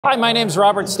Hi, my name's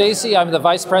Robert Stacy. I'm the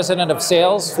Vice President of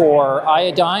Sales for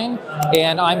iodyne,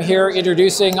 and I'm here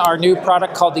introducing our new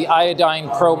product called the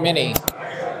iodyne Pro Mini.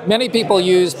 Many people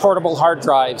use portable hard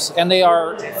drives, and they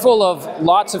are full of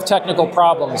lots of technical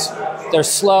problems. They're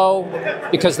slow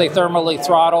because they thermally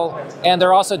throttle, and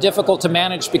they're also difficult to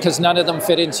manage because none of them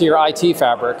fit into your IT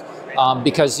fabric.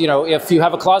 Because, if you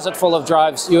have a closet full of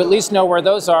drives, you at least know where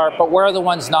those are, but where are the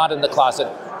ones not in the closet?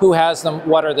 Who has them?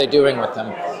 What are they doing with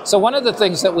them? So one of the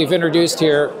things that we've introduced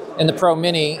here in the Pro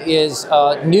Mini is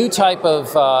a new type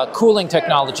of cooling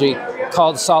technology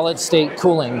called solid state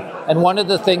cooling. And one of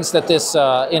the things that this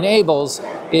enables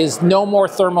is no more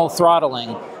thermal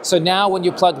throttling. So now when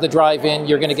you plug the drive in,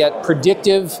 you're going to get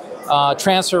predictive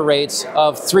transfer rates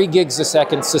of 3 gigs a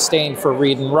second sustained for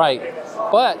read and write.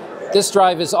 But this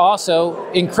drive is also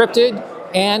encrypted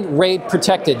and RAID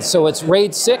protected. So it's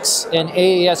RAID 6 and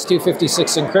AES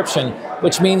 256 encryption,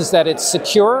 which means that it's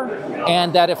secure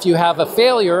and that if you have a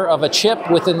failure of a chip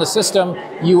within the system,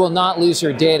 you will not lose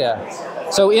your data.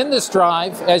 So in this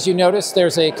drive, as you notice,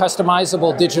 there's a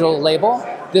customizable digital label.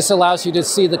 This allows you to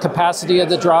see the capacity of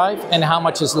the drive and how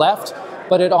much is left,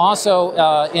 but it also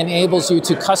enables you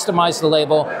to customize the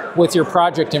label with your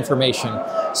project information.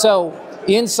 So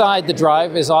inside the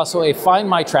drive is also a Find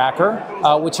My tracker,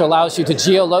 which allows you to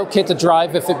geolocate the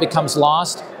drive if it becomes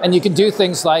lost, and you can do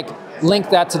things like link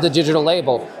that to the digital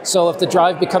label. So if the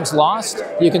drive becomes lost,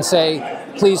 you can say,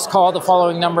 please call the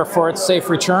following number for its safe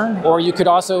return, or you could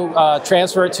also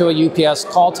transfer it to a UPS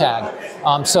call tag,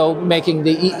 so making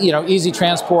the easy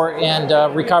transport and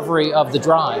recovery of the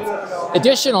drive.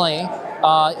 Additionally,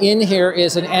 in here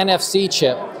is an NFC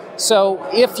chip. So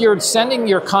if you're sending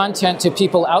your content to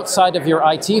people outside of your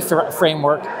IT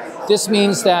framework, this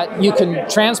means that you can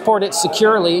transport it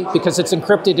securely because it's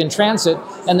encrypted in transit,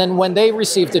 and then when they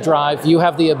receive the drive, you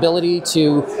have the ability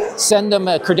to send them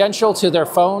a credential to their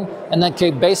phone and then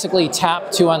can basically tap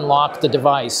to unlock the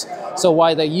device. So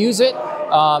while they use it,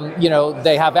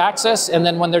 they have access, and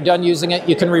then when they're done using it,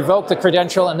 you can revoke the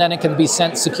credential and then it can be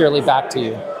sent securely back to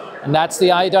you. And that's the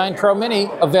iodyne Pro Mini,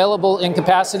 available in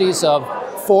capacities of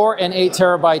 4 and 8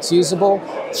 terabytes usable,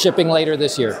 shipping later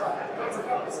this year.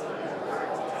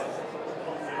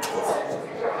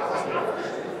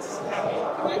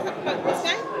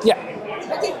 Yeah.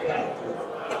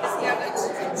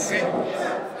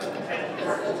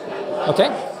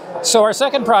 Okay. So our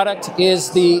second product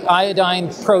is the iodyne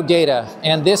Pro Data,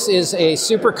 and this is a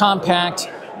super compact,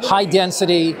 high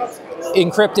density,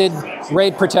 encrypted,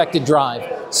 RAID protected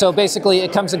drive. So basically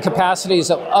it comes in capacities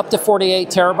of up to 48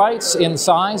 terabytes in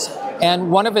size,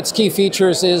 and one of its key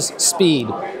features is speed.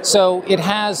 So it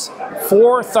has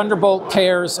 4 Thunderbolt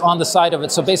pairs on the side of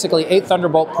it, so basically 8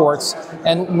 Thunderbolt ports,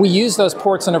 and we use those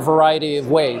ports in a variety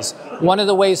of ways. One of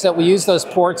the ways that we use those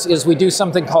ports is we do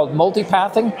something called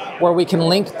multipathing, where we can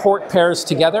link port pairs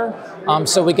together,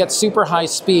 so we get super high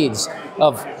speeds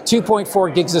of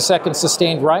 2.4 gigs a second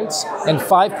sustained writes and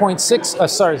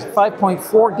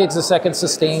 5.4 gigs a second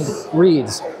sustained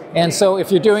reads. And so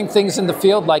if you're doing things in the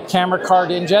field like camera card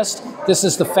ingest, this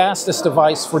is the fastest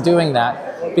device for doing that.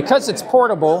 Because it's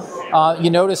portable,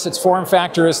 you notice its form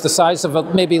factor is the size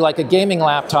of maybe like a gaming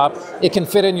laptop. It can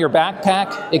fit in your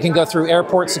backpack, it can go through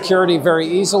airport security very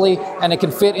easily, and it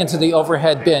can fit into the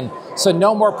overhead bin. So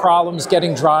no more problems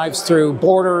getting drives through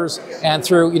borders and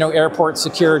through airport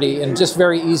security, and just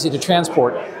very easy to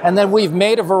transport. And then we've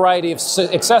made a variety of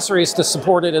accessories to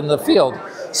support it in the field.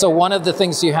 So one of the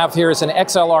things you have here is an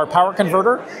XLR power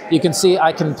converter. You can see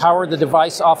I can power the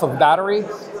device off of battery,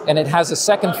 and it has a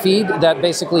second feed that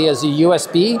basically is a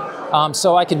USB,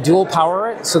 so I can dual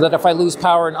power it, so that if I lose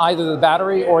power in either the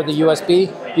battery or the USB,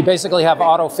 you basically have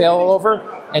auto failover,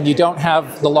 and you don't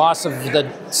have the loss of the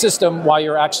system while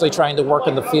you're actually trying to work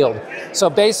in the field. So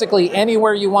basically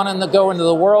anywhere you want to go into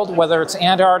the world, whether it's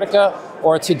Antarctica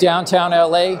or to downtown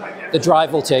LA, the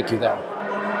drive will take you there.